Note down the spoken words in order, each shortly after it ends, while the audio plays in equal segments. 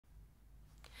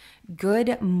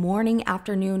Good morning,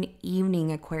 afternoon,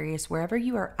 evening, Aquarius, wherever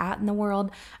you are at in the world.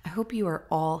 I hope you are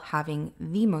all having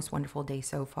the most wonderful day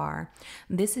so far.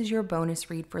 This is your bonus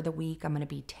read for the week. I'm going to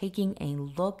be taking a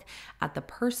look at the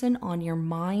person on your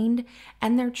mind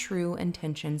and their true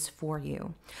intentions for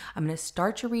you. I'm going to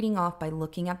start your reading off by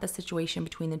looking at the situation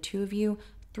between the two of you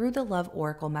through the love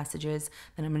oracle messages.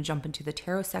 Then I'm going to jump into the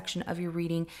tarot section of your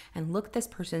reading and look at this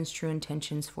person's true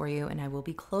intentions for you. And I will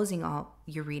be closing out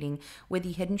your reading with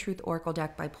the Hidden Truth Oracle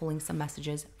deck by pulling some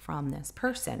messages from this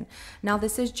person. Now,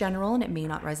 this is general and it may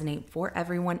not resonate for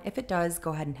everyone. If it does,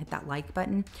 go ahead and hit that like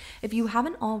button. If you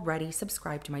haven't already,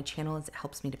 subscribe to my channel as it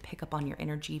helps me to pick up on your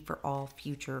energy for all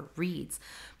future reads.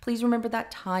 Please remember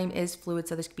that time is fluid,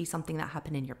 so this could be something that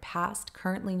happened in your past,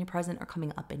 currently in your present, or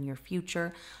coming up in your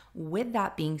future. With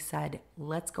that being said,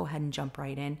 let's go ahead and jump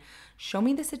right in. Show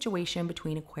me the situation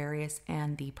between Aquarius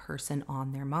and the person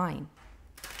on their mind.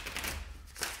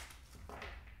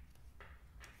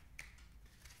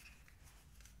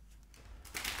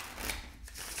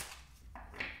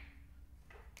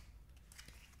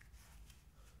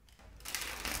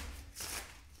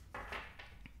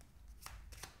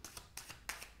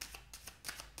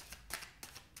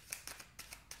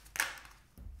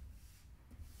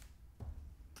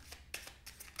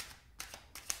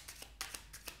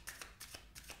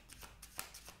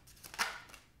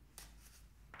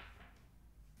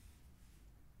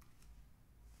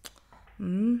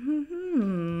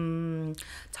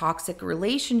 Toxic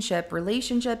relationship,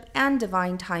 and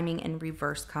divine timing in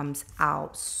reverse comes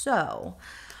out. So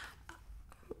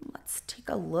let's take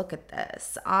a look at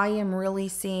this. I am really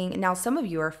seeing, now some of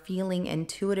you are feeling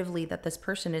intuitively that this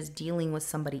person is dealing with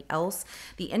somebody else.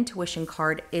 The intuition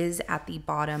card is at the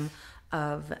bottom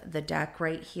of the deck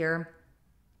right here,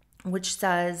 which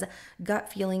says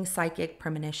gut feeling, psychic,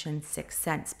 premonition, sixth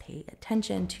sense. Pay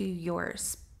attention to your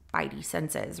spidey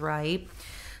senses, right?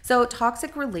 So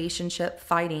toxic relationship,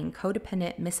 fighting,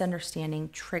 codependent, misunderstanding,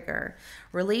 trigger,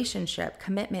 relationship,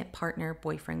 commitment, partner,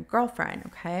 boyfriend, girlfriend,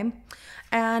 okay?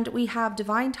 And we have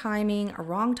divine timing,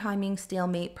 wrong timing,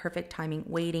 stalemate, perfect timing,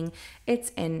 waiting. It's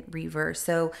in reverse.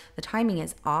 So the timing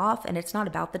is off, and it's not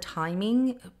about the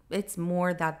timing. It's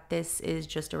more that this is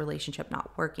just a relationship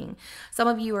not working. Some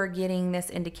of you are getting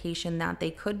this indication that they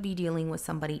could be dealing with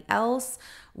somebody else.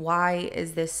 Why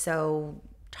is this so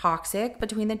toxic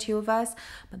between the two of us?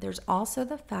 But there's also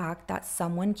the fact that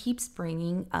someone keeps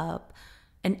bringing up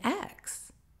an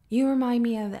ex. You remind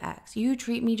me of the ex. You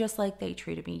treat me just like they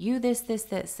treated me. You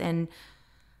this. And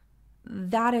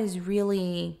that is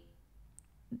really,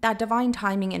 that divine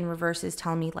timing in reverse is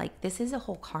telling me like this is a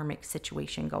whole karmic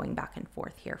situation going back and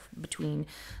forth here between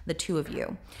the two of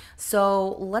you.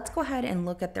 So let's go ahead and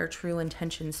look at their true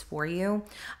intentions for you.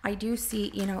 I do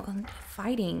see,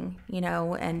 fighting,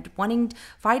 and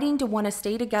fighting to want to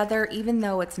stay together, even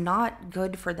though it's not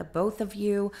good for the both of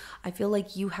you. I feel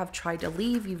like you have tried to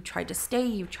leave, you've tried to stay,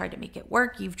 you've tried to make it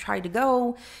work, you've tried to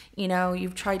go,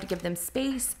 you've tried to give them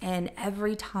space. And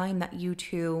every time that you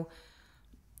two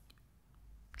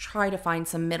try to find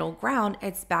some middle ground,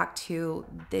 it's back to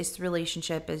this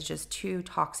relationship is just too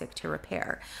toxic to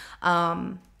repair.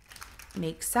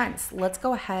 Makes sense. Let's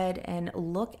go ahead and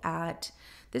look at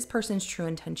this person's true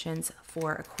intentions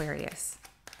for Aquarius.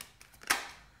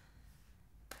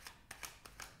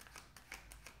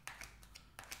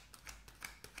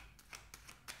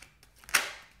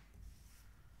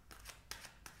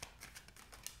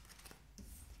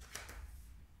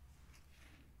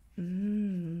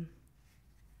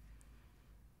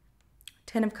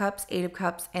 Ten of Cups, Eight of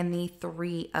Cups, and the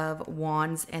Three of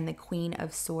Wands, and the Queen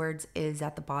of Swords is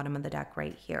at the bottom of the deck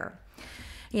right here.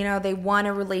 They want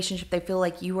a relationship. They feel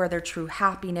like you are their true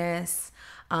happiness,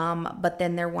 but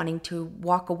then they're wanting to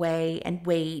walk away and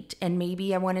wait, and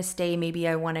maybe I want to stay, maybe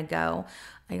I want to go.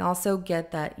 I also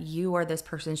get that you are this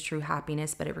person's true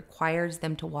happiness, but it requires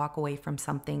them to walk away from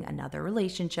something, another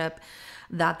relationship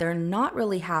that they're not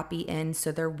really happy in,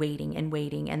 so they're waiting and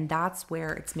waiting, and that's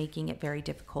where it's making it very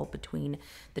difficult between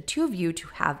the two of you to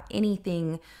have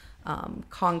anything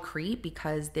concrete,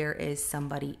 because there is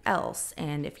somebody else.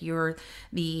 And if you're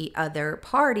the other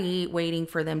party waiting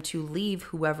for them to leave,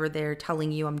 whoever they're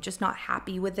telling you, I'm just not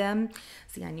happy with them.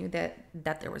 See, I knew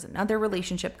that there was another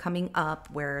relationship coming up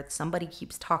where somebody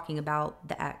keeps talking about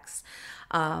the ex.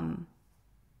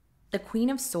 The Queen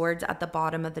of Swords at the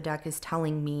bottom of the deck is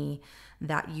telling me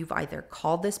that you've either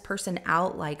called this person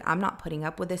out, like, I'm not putting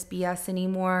up with this BS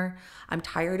anymore. I'm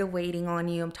tired of waiting on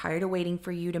you. I'm tired of waiting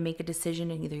for you to make a decision,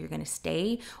 and either you're going to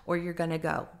stay or you're going to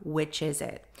go. Which is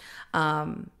it?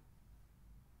 I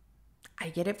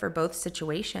get it for both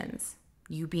situations.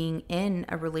 you being in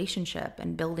a relationship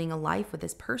and building a life with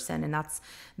this person, and that's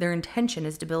their intention,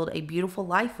 is to build a beautiful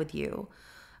life with you.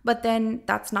 But then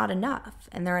that's not enough,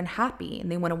 and they're unhappy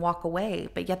and they want to walk away,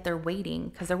 but yet they're waiting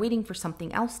because they're waiting for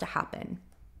something else to happen.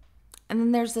 And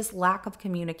then there's this lack of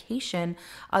communication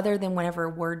other than whenever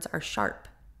words are sharp.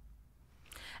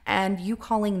 And you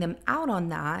calling them out on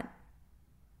that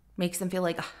makes them feel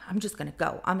like, I'm just going to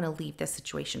go. I'm going to leave this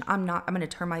situation. I'm going to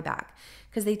turn my back,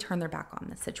 because they turn their back on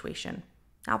this situation.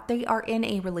 Now, if they are in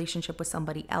a relationship with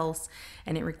somebody else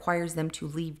and it requires them to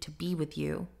leave to be with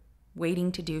you,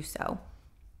 waiting to do so,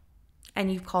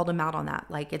 and you've called them out on that,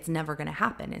 like it's never going to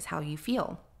happen, is how you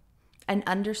feel. And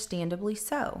understandably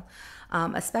so,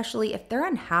 especially if they're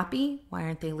unhappy. Why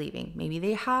aren't they leaving? Maybe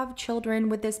they have children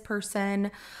with this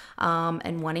person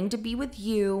and wanting to be with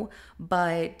you,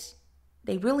 but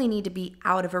they really need to be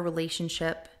out of a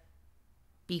relationship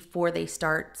before they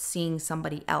start seeing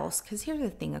somebody else. Because here's the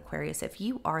thing, Aquarius, if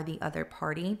you are the other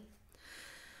party,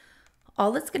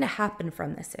 all that's going to happen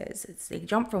from this is they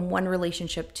jump from one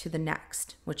relationship to the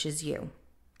next, which is you.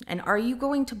 And are you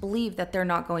going to believe that they're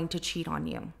not going to cheat on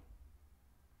you?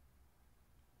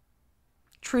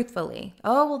 Truthfully.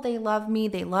 Oh, well, they love me.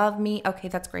 They love me. Okay,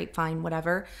 that's great. Fine,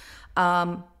 whatever.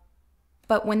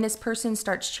 But when this person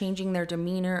starts changing their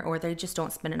demeanor, or they just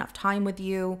don't spend enough time with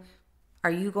you, are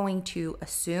you going to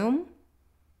assume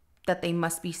that they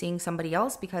must be seeing somebody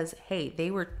else because, hey,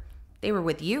 they were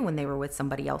with you when they were with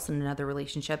somebody else in another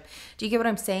relationship? Do you get what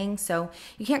I'm saying? So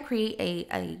you can't create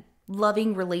a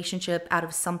loving relationship out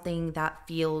of something that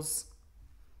feels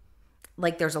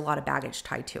like there's a lot of baggage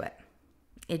tied to it.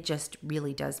 It just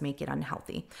really does make it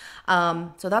unhealthy.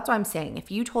 So that's why I'm saying, if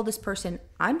you told this person,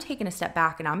 I'm taking a step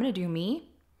back and I'm going to do me,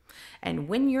 and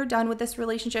when you're done with this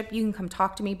relationship, you can come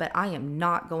talk to me, but I am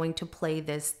not going to play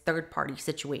this third party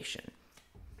situation,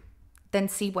 then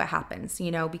see what happens,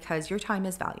 because your time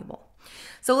is valuable.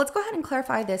 So let's go ahead and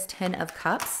clarify this 10 of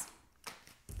Cups.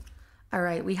 All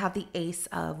right, we have the Ace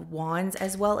of Wands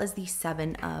as well as the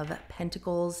 7 of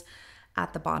Pentacles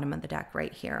at the bottom of the deck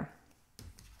right here.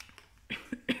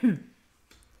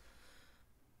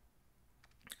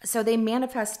 So they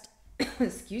manifest,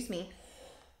 excuse me.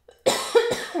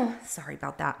 Sorry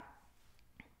about that.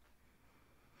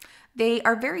 They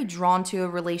are very drawn to a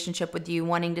relationship with you,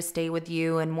 wanting to stay with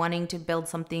you and wanting to build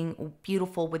something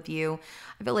beautiful with you.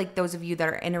 I feel like those of you that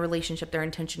are in a relationship, their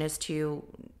intention is to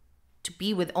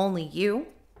be with only you,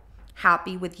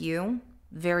 happy with you,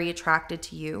 very attracted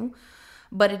to you.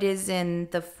 But it is in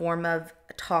the form of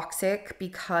toxic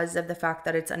because of the fact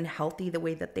that it's unhealthy, the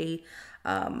way that they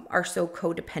are so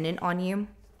codependent on you.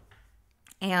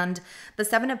 And the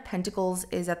 7 of Pentacles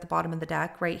is at the bottom of the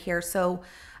deck right here. So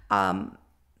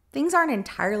things aren't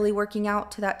entirely working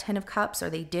out to that 10 of Cups, or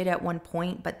they did at one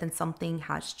point, but then something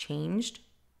has changed.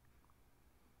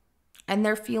 And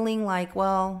they're feeling like,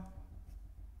 well,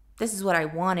 this is what I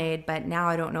wanted, but now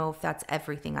I don't know if that's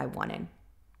everything I wanted.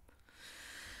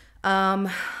 And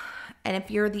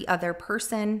if you're the other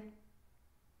person,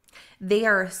 they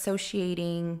are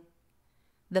associating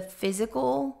the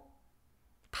physical,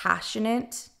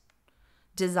 passionate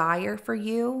desire for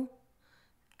you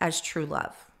as true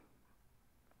love.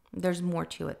 There's more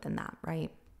to it than that, right?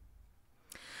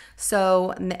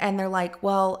 So, and they're like,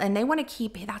 well, and they want to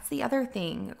keep, that's the other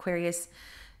thing, Aquarius.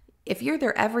 If you're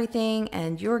their everything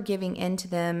and you're giving in to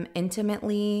them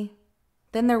intimately,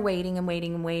 then they're waiting and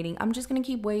waiting and waiting. I'm just going to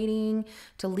keep waiting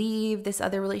to leave this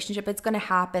other relationship. It's going to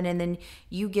happen. And then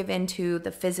you give into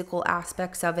the physical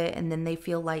aspects of it. And then they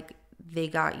feel like they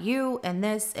got you and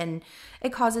this, and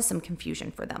it causes some confusion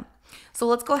for them. So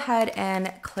let's go ahead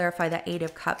and clarify that 8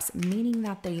 of Cups, meaning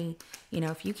that they,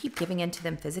 if you keep giving into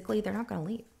them physically, they're not going to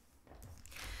leave.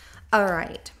 All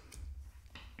right.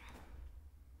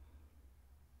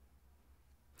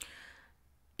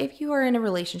 If you are in a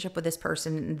relationship with this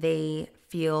person, they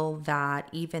feel that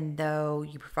even though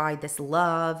you provide this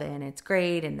love and it's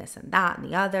great and this and that and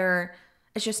the other,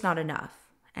 it's just not enough.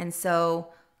 And so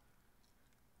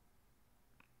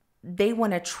they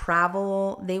want to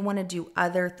travel. They want to do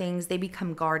other things. They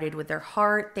become guarded with their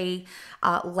heart. They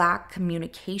lack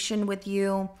communication with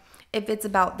you. If it's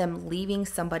about them leaving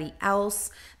somebody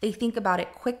else, they think about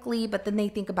it quickly, but then they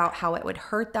think about how it would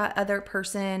hurt that other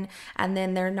person, and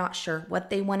then they're not sure what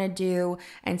they want to do,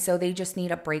 and so they just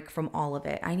need a break from all of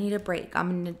it. I need a break. I'm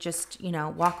going to just,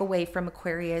 walk away from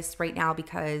Aquarius right now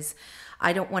because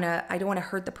I don't want to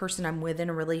hurt the person I'm with in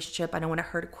a relationship. I don't want to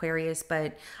hurt Aquarius,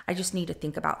 but I just need to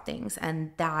think about things,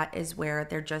 and that is where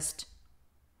they're just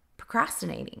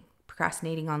procrastinating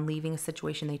on leaving a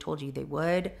situation they told you they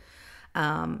would.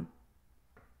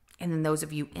 And then those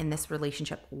of you in this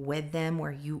relationship with them,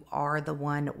 where you are the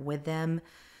one with them,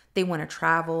 they want to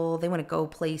travel, they want to go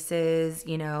places,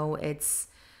 it's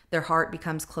their heart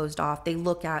becomes closed off. They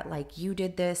look at like, you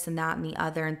did this and that and the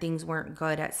other, and things weren't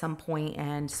good at some point.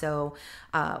 And so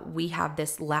we have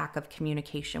this lack of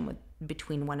communication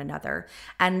between one another.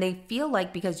 And they feel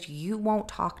like because you won't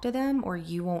talk to them or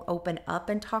you won't open up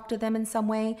and talk to them in some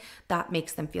way, that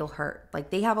makes them feel hurt. Like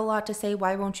they have a lot to say.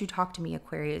 Why won't you talk to me,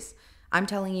 Aquarius? I'm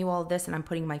telling you all this and I'm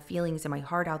putting my feelings and my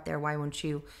heart out there. Why won't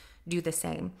you do the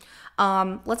same?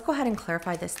 Let's go ahead and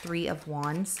clarify this Three of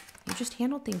Wands. You just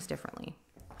handled things differently.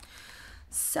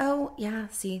 So yeah,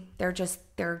 see, they're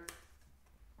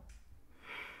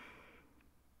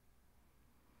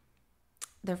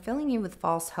filling you with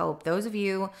false hope. Those of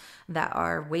you that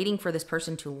are waiting for this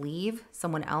person to leave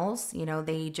someone else,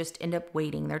 they just end up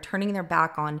waiting. They're turning their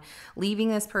back on leaving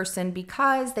this person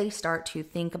because they start to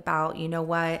think about, you know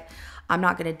what, I'm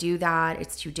not going to do that.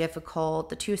 It's too difficult.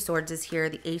 The Two of Swords is here.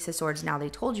 The Ace of Swords. Now they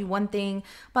told you one thing,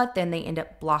 but then they end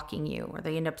up blocking you, or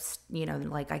they end up,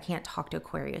 like, I can't talk to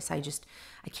Aquarius. I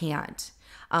can't.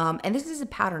 And this is a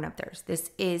pattern of theirs.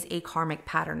 This is a karmic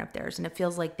pattern of theirs. And it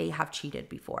feels like they have cheated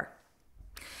before.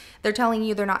 They're telling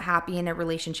you they're not happy in a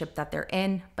relationship that they're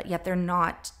in, but yet they're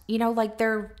not, like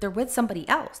they're with somebody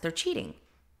else. They're cheating.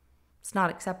 It's not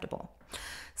acceptable.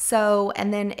 So,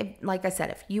 and then, like I said,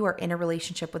 if you are in a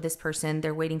relationship with this person,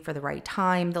 they're waiting for the right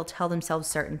time. They'll tell themselves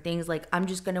certain things like, I'm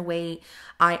just going to wait.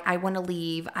 I want to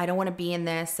leave. I don't want to be in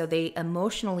this. So they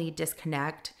emotionally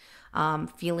disconnect,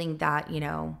 feeling that,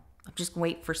 I'm just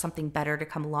going to wait for something better to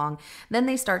come along. Then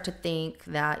they start to think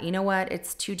that, you know what,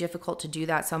 it's too difficult to do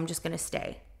that. So I'm just going to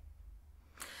stay.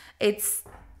 It's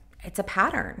a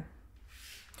pattern.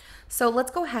 So let's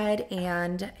go ahead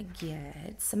and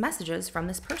get some messages from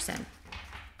this person.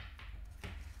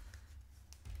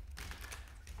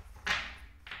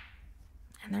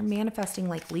 And they're manifesting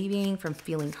like leaving from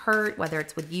feeling hurt, whether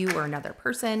it's with you or another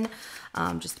person.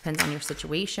 Just depends on your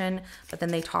situation. But then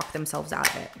they talk themselves out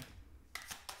of it.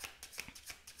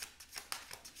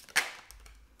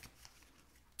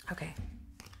 Okay.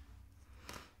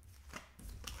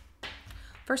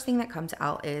 First thing that comes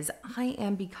out is I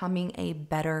am becoming a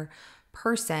better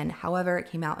person. However,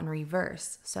 it came out in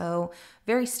reverse. So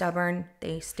very stubborn.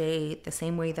 They stay the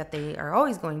same way that they are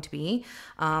always going to be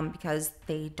because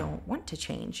they don't want to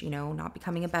change, not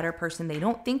becoming a better person. They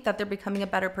don't think that they're becoming a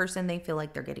better person. They feel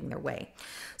like they're getting their way.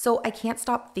 So I can't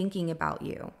stop thinking about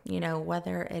you,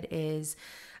 whether it is,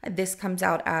 this comes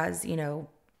out as,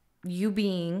 you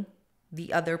being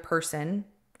the other person.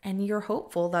 And you're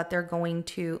hopeful that they're going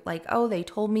to they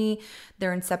told me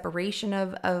they're in separation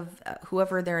of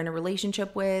whoever they're in a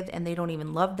relationship with and they don't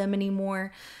even love them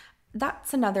anymore.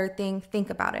 That's another thing.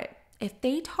 Think about it. If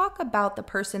they talk about the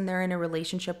person they're in a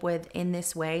relationship with in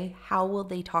this way, how will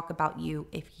they talk about you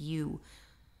if you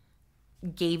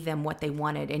gave them what they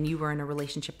wanted and you were in a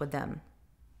relationship with them?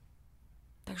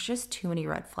 There's just too many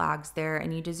red flags there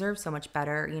and you deserve so much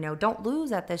better. Don't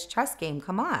lose at this chess game.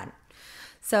 Come on.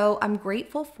 So I'm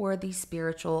grateful for the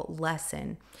spiritual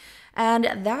lesson.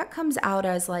 And that comes out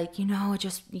as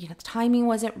the timing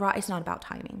wasn't right. It's not about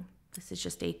timing. This is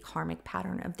just a karmic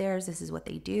pattern of theirs. This is what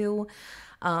they do.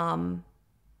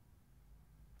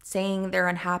 Saying they're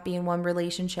unhappy in one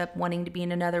relationship, wanting to be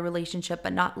in another relationship,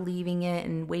 but not leaving it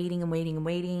and waiting and waiting and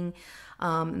waiting.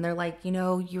 And they're like,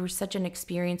 you were such an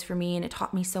experience for me and it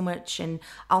taught me so much and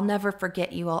I'll never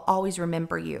forget you. I'll always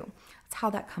remember you. That's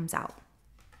how that comes out.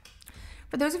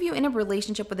 For those of you in a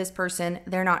relationship with this person,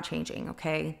 they're not changing,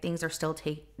 okay? Things are still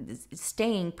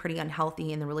staying pretty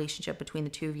unhealthy in the relationship between the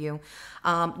two of you.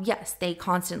 Yes, they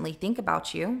constantly think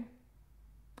about you.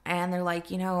 And they're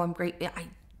like, I'm great.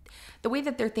 The way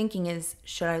that they're thinking is,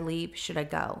 should I leave? Should I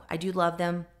go? I do love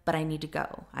them, but I need to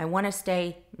go. I want to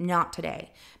stay, not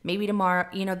today. Maybe tomorrow.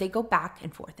 They go back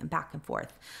and forth and back and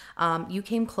forth. You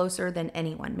came closer than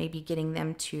anyone, maybe getting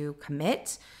them to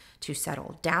commit, to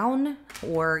settle down,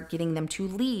 or getting them to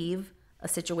leave a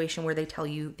situation where they tell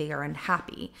you they are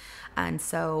unhappy. And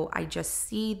so I just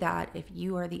see that if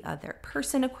you are the other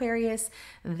person, Aquarius,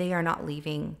 they are not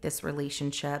leaving this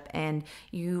relationship, and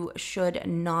you should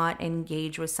not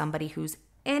engage with somebody who's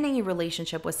in a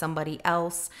relationship with somebody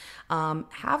else.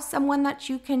 Have someone that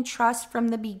you can trust from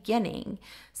the beginning,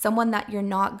 someone that you're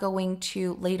not going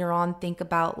to later on think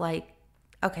about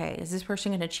okay, is this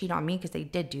person going to cheat on me? Because they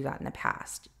did do that in the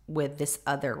past with this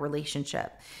other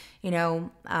relationship.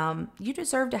 You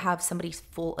deserve to have somebody's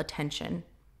full attention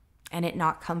and it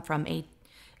not come from an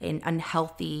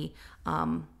unhealthy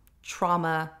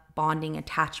trauma bonding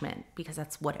attachment, because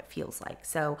that's what it feels like.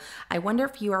 So I wonder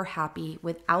if you are happy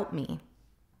without me.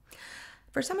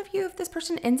 For some of you, if this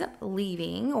person ends up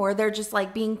leaving, or they're just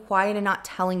like being quiet and not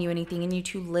telling you anything, and you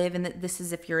two live, and this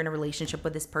is if you're in a relationship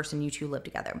with this person, you two live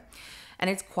together, and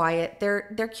it's quiet.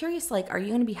 They're curious, like, are you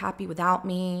going to be happy without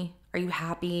me? Are you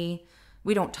happy?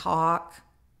 We don't talk.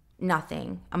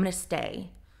 Nothing. I'm going to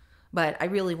stay, but I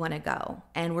really want to go.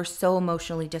 And we're so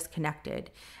emotionally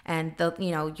disconnected. And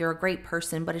you're a great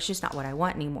person, but it's just not what I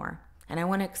want anymore. And I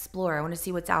want to explore. I want to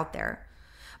see what's out there.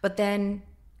 But then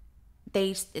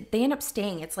they end up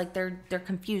staying. It's like they're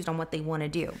confused on what they want to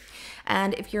do.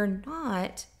 And if you're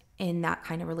not in that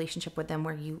kind of relationship with them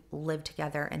where you live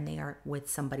together and they are with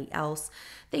somebody else,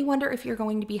 they wonder if you're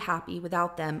going to be happy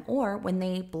without them. Or when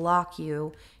they block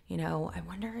you, I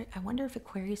wonder if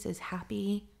Aquarius is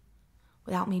happy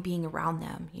without me being around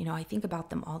them. I think about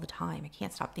them all the time. I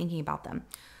can't stop thinking about them.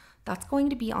 That's going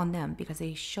to be on them, because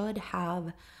they should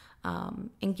have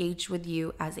engaged with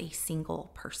you as a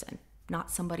single person, not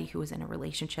somebody who is in a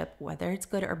relationship. Whether it's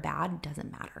good or bad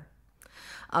doesn't matter.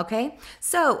 Okay,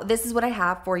 so this is what I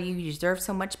have for you. You deserve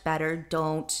so much better.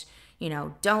 Don't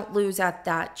lose at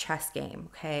that chess game.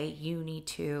 Okay, you need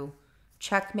to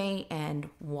checkmate and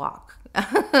walk.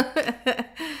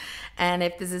 And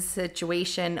if this is a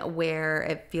situation where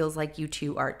it feels like you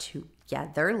two are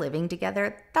together, living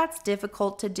together, that's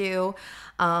difficult to do.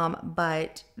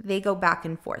 But they go back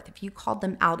and forth. If you called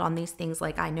them out on these things,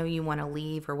 like, I know you want to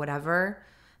leave or whatever,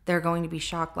 they're going to be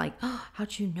shocked, like, oh,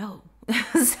 how'd you know?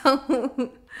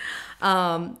 So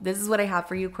this is what I have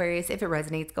for you, Aquarius. If it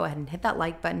resonates, go ahead and hit that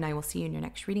like button. I will see you in your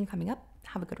next reading coming up.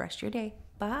 Have a good rest of your day.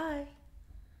 Bye.